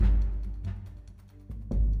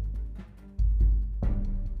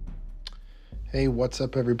Hey, what's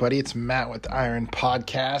up, everybody? It's Matt with the Iron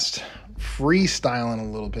Podcast, freestyling a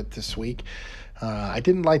little bit this week. I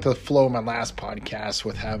didn't like the flow of my last podcast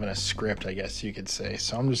with having a script, I guess you could say.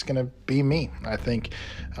 So I'm just going to be me. I think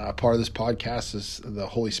part of this podcast is the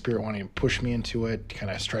Holy Spirit wanting to push me into it, kind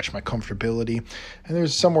of stretch my comfortability. And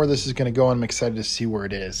there's somewhere this is going to go, and I'm excited to see where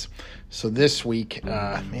it is. So this week,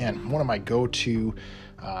 one of my go-to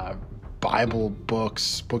Bible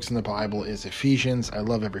books in the Bible is Ephesians. I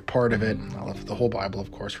love every part of it. I love the whole Bible,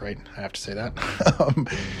 of course, right? I have to say that.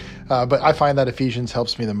 But I find that Ephesians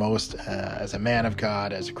helps me the most as a man of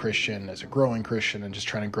God, as a Christian, as a growing Christian, and just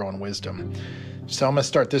trying to grow in wisdom. So I'm going to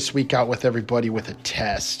start this week out with everybody with a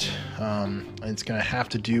test. And it's going to have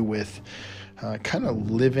to do with kind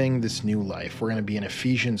of living this new life. We're going to be in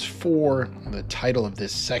Ephesians 4. The title of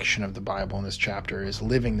this section of the Bible in this chapter is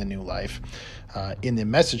Living the New Life. In the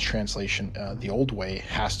Message translation, The Old Way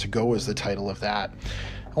Has to Go is the title of that.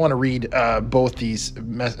 I want to read both these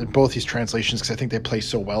translations because I think they play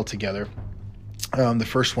so well together. The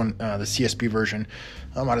first one, the CSB version,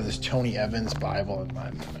 out of this Tony Evans Bible.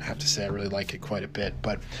 I have to say I really like it quite a bit.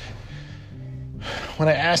 But when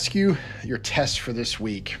I ask you your test for this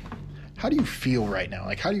week, how do you feel right now?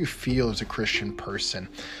 Like, how do you feel as a Christian person?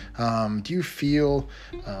 Do you feel,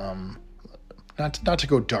 not to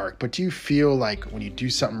go dark, but do you feel like when you do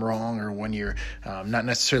something wrong, or when you're not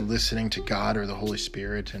necessarily listening to God or the Holy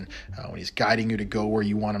Spirit, and when He's guiding you to go where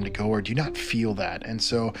you want Him to go, or do you not feel that? And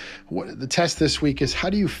so the test this week is, how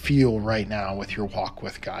do you feel right now with your walk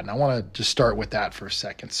with God? And I want to just start with that for a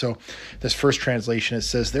second. So this first translation, it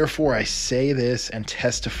says, "Therefore I say this and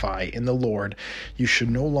testify in the Lord, you should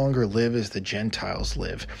no longer live as the Gentiles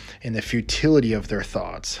live, in the futility of their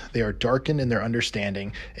thoughts. They are darkened in their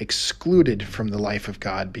understanding, excluded from the life of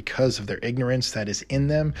God because of their ignorance that is in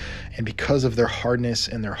them, and because of their hardness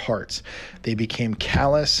in their hearts. They became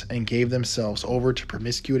callous and gave themselves over to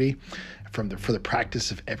promiscuity for the practice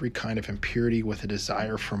of every kind of impurity, with a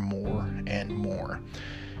desire for more and more."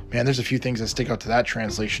 Man, there's a few things that stick out to that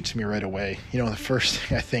translation to me right away. The first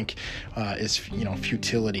thing I think is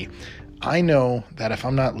futility. I know that if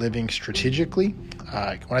I'm not living strategically,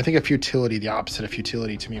 when I think of futility, the opposite of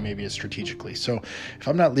futility to me maybe is strategically. So if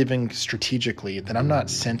I'm not living strategically, then I'm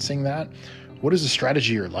not sensing that. What is the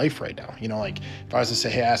strategy of your life right now? Like if I was to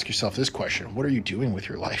say, hey, ask yourself this question: what are you doing with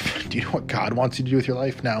your life? Do you know what God wants you to do with your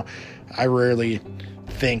life? Now, I rarely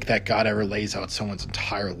think that God ever lays out someone's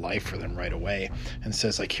entire life for them right away and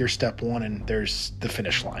says, like, here's step one and there's the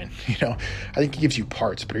finish line. I think He gives you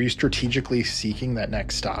parts, but are you strategically seeking that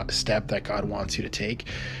next step that God wants you to take?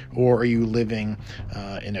 Or are you living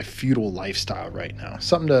in a futile lifestyle right now?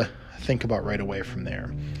 Something to think about right away from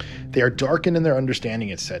there. They are darkened in their understanding,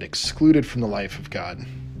 it said, excluded from the life of God.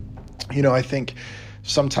 I think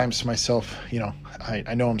sometimes to myself,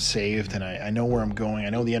 I know I'm saved and I know where I'm going. I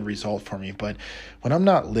know the end result for me. But when I'm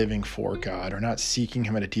not living for God or not seeking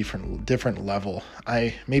Him at a different level,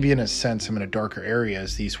 I maybe in a sense I'm in a darker area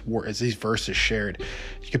as these verses shared.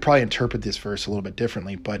 You could probably interpret this verse a little bit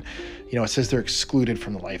differently, but it says they're excluded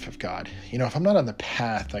from the life of God. If I'm not on the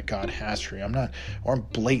path that God has for me, I'm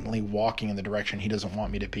blatantly walking in the direction He doesn't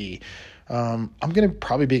want me to be, I'm going to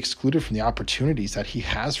probably be excluded from the opportunities that He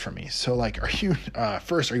has for me. So are you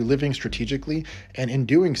living strategically? And in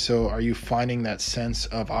doing so, are you finding that sense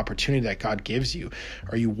of opportunity that God gives you?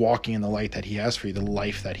 Are you walking in the light that He has for you, the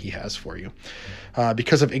life that He has for you?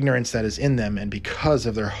 Because of ignorance that is in them, and because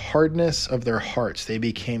of their hardness of their hearts, they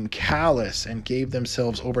became callous and gave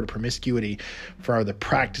themselves over to promiscuity for the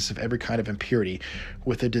practice of every kind of impurity,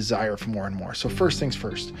 with a desire for more and more. So first things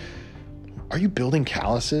first. Are you building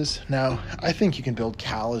calluses? Now, I think you can build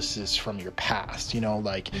calluses from your past.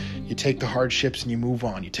 Like you take the hardships and you move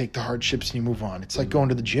on. You take the hardships and you move on. It's like going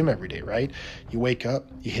to the gym every day, right? You wake up,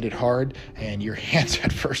 you hit it hard, and your hands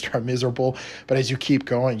at first are miserable. But as you keep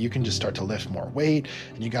going, you can just start to lift more weight.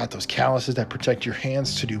 And you got those calluses that protect your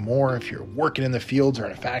hands to do more if you're working in the fields or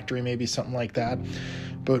in a factory, maybe something like that.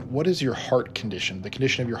 But what is your heart condition, the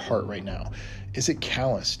condition of your heart right now? Is it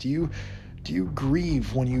callous? Do you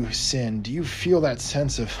grieve when you sin? Do you feel that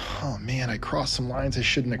sense of, oh man, I crossed some lines I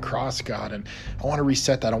shouldn't have crossed, God, and I want to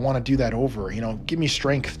reset that. I want to do that over. Give me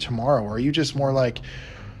strength tomorrow. Or are you just more like,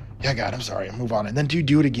 yeah, God, I'm sorry, move on. And then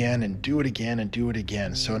do it again and do it again and do it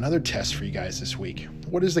again. So another test for you guys this week.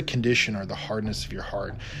 What is the condition or the hardness of your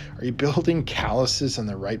heart? Are you building calluses on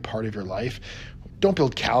the right part of your life? Don't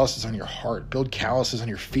build calluses on your heart. Build calluses on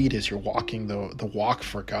your feet as you're walking the walk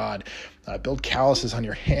for God. Build calluses on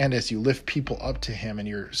your hand as you lift people up to Him and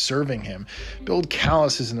you're serving Him. Build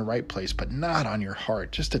calluses in the right place, but not on your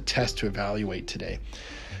heart. Just a test to evaluate today.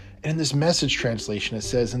 And in this Message translation, it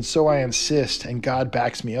says, "And so I insist, and God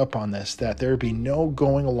backs me up on this, that there be no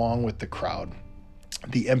going along with the crowd,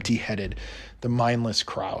 the empty-headed, the mindless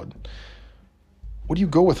crowd." What do you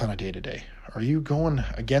go with on a day-to-day? Are you going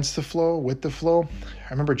against the flow, with the flow? I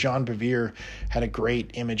remember John Bevere had a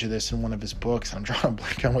great image of this in one of his books. I'm drawing a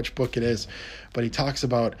blank on which book it is, but he talks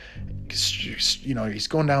about, he's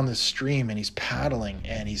going down this stream and he's paddling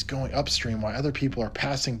and he's going upstream while other people are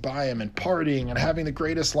passing by him and partying and having the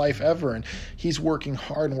greatest life ever. And he's working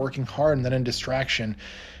hard, and then in distraction,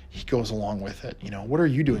 he goes along with it. What are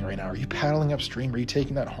you doing right now? Are you paddling upstream? Are you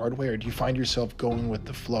taking that hard way, or do you find yourself going with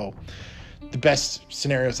the flow? The best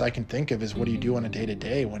scenarios I can think of is, what do you do on a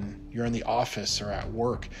day-to-day when you're in the office or at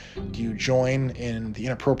work? Do you join in the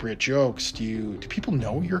inappropriate jokes? Do people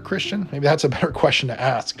know you're a Christian? Maybe that's a better question to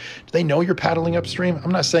ask. Do they know you're paddling upstream?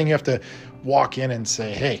 I'm not saying you have to walk in and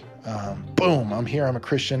say, "Hey, boom, I'm here, I'm a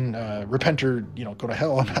Christian, repent or, go to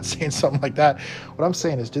hell." I'm not saying something like that. What I'm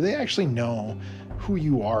saying is, do they actually know who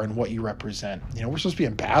you are and what you represent? We're supposed to be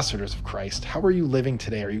ambassadors of Christ. How are you living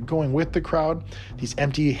today? Are you going with the crowd, these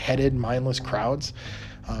empty-headed, mindless crowds?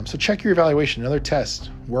 So check your evaluation. Another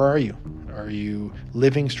test. Where are you? Are you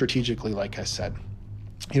living strategically, like I said?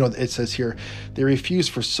 It says here, they refuse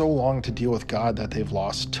for so long to deal with God that they've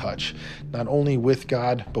lost touch, not only with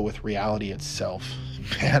God, but with reality itself.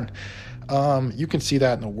 Man, you can see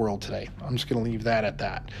that in the world today. I'm just going to leave that at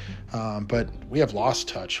that. But we have lost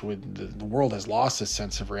touch with the world has lost a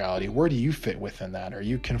sense of reality. Where do you fit within that? Are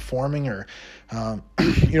you conforming, or,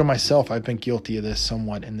 myself, I've been guilty of this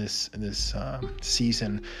somewhat in this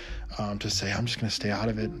season, to say, I'm just going to stay out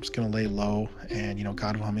of it. I'm just going to lay low, and,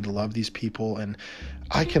 God will help me to love these people. And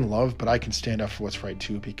I can love, but I can stand up for what's right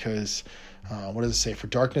too, because what does it say? For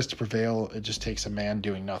darkness to prevail, it just takes a man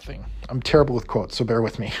doing nothing. I'm terrible with quotes, so bear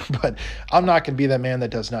with me. But I'm not going to be that man that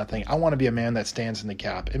does nothing. I want to be a man that stands in the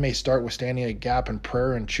gap. It may start with standing in a gap in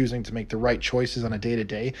prayer and choosing to make the right choices on a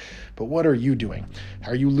day-to-day. But what are you doing?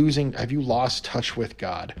 Have you lost touch with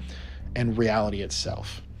God and reality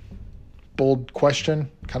itself? Bold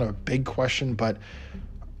question, kind of a big question, but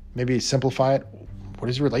maybe simplify it. What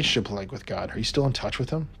is your relationship like with God? Are you still in touch with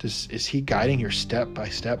him? Is he guiding your step by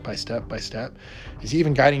step by step by step? Is he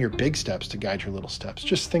even guiding your big steps to guide your little steps?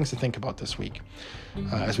 Just things to think about this week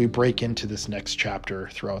as we break into this next chapter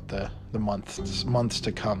throughout the months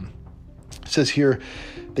to come. It says here,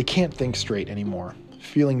 they can't think straight anymore.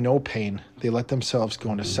 Feeling no pain, they let themselves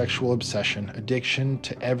go into sexual obsession, addiction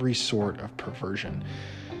to every sort of perversion.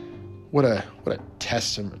 What a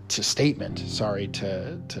statement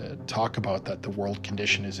to talk about that the world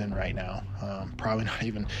condition is in right now. Probably not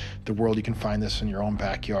even the world. You can find this in your own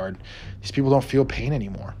backyard. These people don't feel pain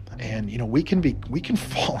anymore. And, we can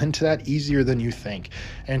fall into that easier than you think.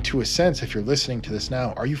 And to a sense, if you're listening to this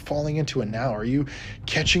now, are you falling into it now? Are you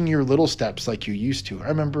catching your little steps like you used to? I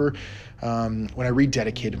remember when I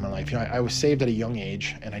rededicated my life, I was saved at a young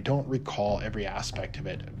age, and I don't recall every aspect of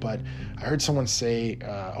it, but I heard someone say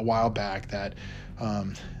a while back that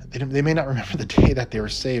they may not remember the day that they were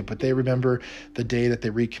saved, but they remember the day that they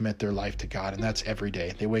recommit their life to God, and that's every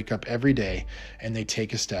day. They wake up every day and they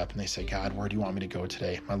take a step and they say, "God, where do you want me to go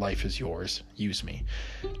today? My life is yours. Use me."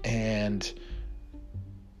 And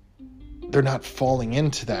they're not falling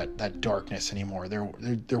into that darkness anymore.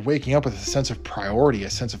 They're waking up with a sense of priority, a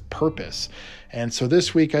sense of purpose. And so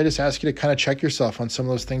this week, I just ask you to kind of check yourself on some of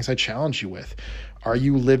those things I challenge you with. Are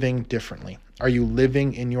you living differently? Are you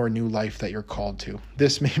living in your new life that you're called to?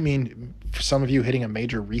 This may mean for some of you hitting a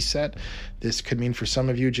major reset. This could mean for some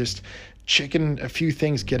of you just checking a few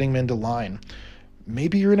things, getting them into line.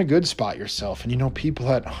 Maybe you're in a good spot yourself, and people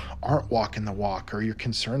that aren't walking the walk, or you're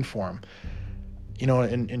concerned for them.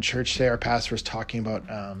 In church today, our pastor was talking about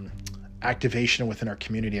activation within our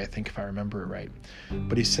community, I think, if I remember it right.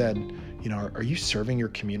 But he said, are you serving your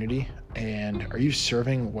community? And are you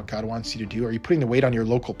serving what God wants you to do? Are you putting the weight on your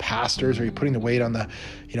local pastors? Are you putting the weight on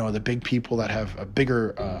the big people that have a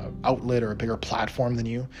bigger outlet or a bigger platform than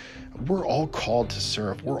you? We're all called to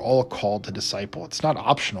serve. We're all called to disciple. It's not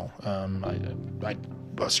optional. I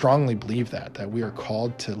strongly believe that we are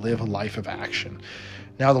called to live a life of action.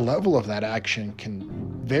 Now, the level of that action can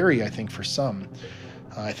vary, I think, for some.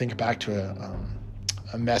 I think back to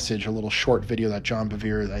a message, a little short video that John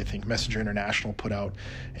Bevere, I think Messenger International put out,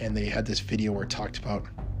 and they had this video where it talked about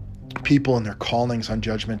people and their callings on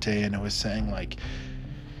Judgment Day, and it was saying, like,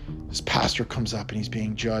 this pastor comes up and he's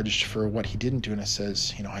being judged for what he didn't do, and it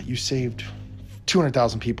says, you saved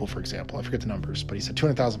 200,000 people, for example. I forget the numbers, but he said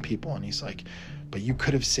 200,000 people. And he's like, but you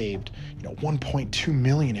could have saved, 1.2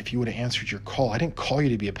 million if you would have answered your call. I didn't call you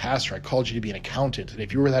to be a pastor. I called you to be an accountant. And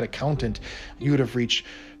if you were that accountant, you would have reached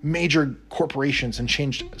major corporations and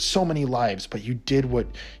changed so many lives. But you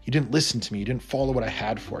didn't listen to me. You didn't follow what I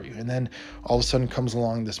had for you. And then all of a sudden comes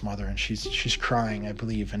along this mother, and she's crying, I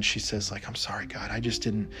believe. And she says, like, I'm sorry, God, I just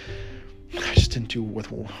didn't do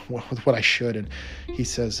with what I should. And he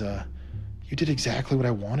says, you did exactly what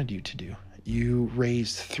I wanted you to do. You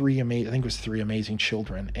raised three amazing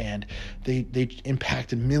children, and they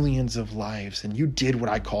impacted millions of lives, and you did what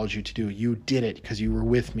I called you to do. You did it because you were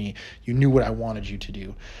with me. You knew what I wanted you to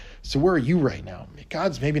do. So where are you right now?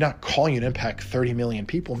 God's maybe not calling you to impact 30 million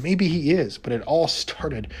people. Maybe he is, but it all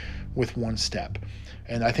started with one step.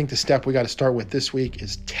 And I think the step we got to start with this week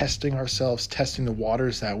is testing ourselves, testing the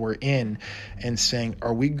waters that we're in, and saying,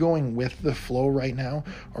 are we going with the flow right now?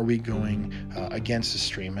 Or are we going against the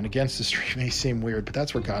stream? And against the stream may seem weird, but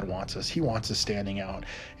that's where God wants us. He wants us standing out.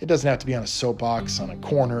 It doesn't have to be on a soapbox, on a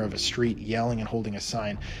corner of a street, yelling and holding a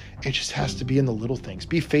sign. It just has to be in the little things.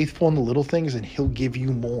 Be faithful in the little things, and he'll give you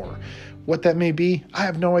more. What that may be, I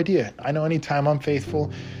have no idea. I know anytime I'm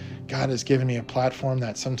faithful, God has given me a platform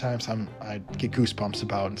that sometimes I get goosebumps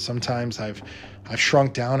about, and sometimes I've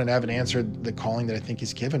shrunk down and haven't answered the calling that I think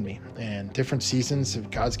he's given me. And different seasons of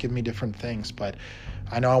God's given me different things, but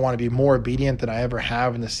I know I want to be more obedient than I ever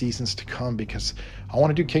have in the seasons to come, because I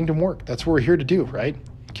want to do kingdom work. That's what we're here to do, right?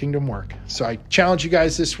 Kingdom work. So I challenge you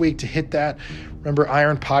guys this week to hit that. Remember,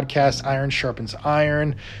 Iron Podcast, Iron Sharpens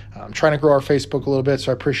Iron. I'm trying to grow our Facebook a little bit,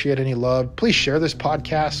 so I appreciate any love. Please share this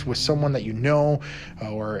podcast with someone that you know,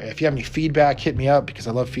 or if you have any feedback, hit me up, because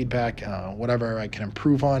I love feedback, whatever I can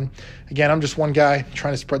improve on. Again, I'm just one guy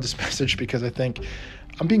trying to spread this message because I think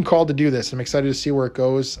I'm being called to do this. I'm excited to see where it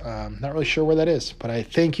goes. Not really sure where that is, but I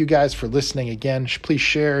thank you guys for listening again. Please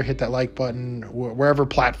share, hit that like button, wherever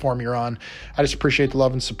platform you're on. I just appreciate the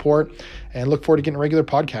love and support, and look forward to getting regular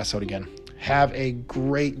podcasts out again. Have a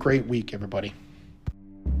great, great week, everybody.